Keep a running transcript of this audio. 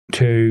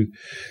to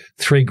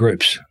three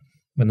groups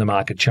when the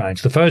market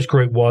changed. The first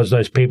group was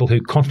those people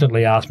who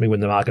constantly asked me when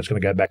the market's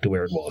going to go back to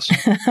where it was.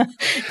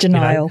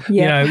 Denial.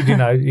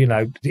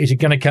 Is it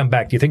going to come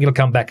back? Do you think it'll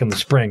come back in the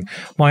spring?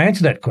 My answer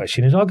to that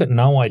question is I've got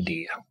no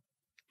idea.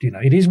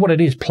 It is what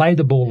it is. Play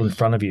the ball in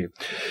front of you.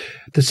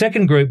 The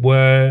second group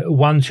were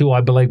ones who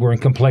I believe were in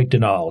complete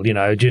denial.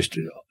 Just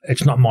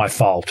it's not my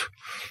fault.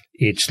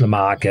 It's the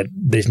market.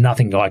 There's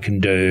nothing I can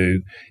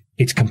do.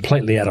 It's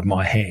completely out of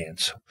my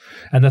hands.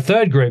 And the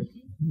third group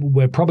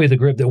were probably the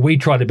group that we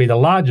tried to be the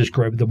largest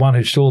group, the one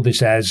who saw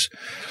this as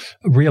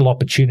a real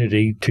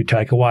opportunity to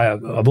take away.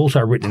 I've also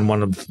written in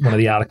one of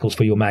the articles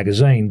for your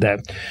magazine that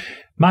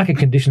market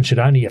conditions should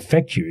only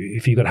affect you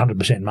if you've got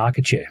 100%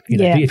 market share.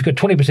 If you've got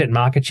 20%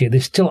 market share,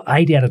 there's still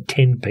 8 out of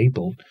 10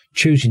 people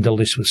choosing to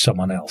list with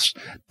someone else.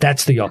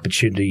 That's the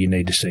opportunity you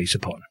need to seize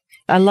upon.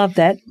 I love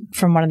that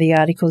from one of the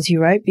articles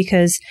you wrote,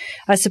 because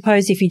I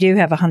suppose if you do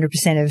have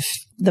 100% of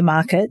the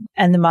market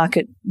and the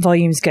market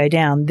volumes go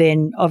down,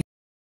 then obviously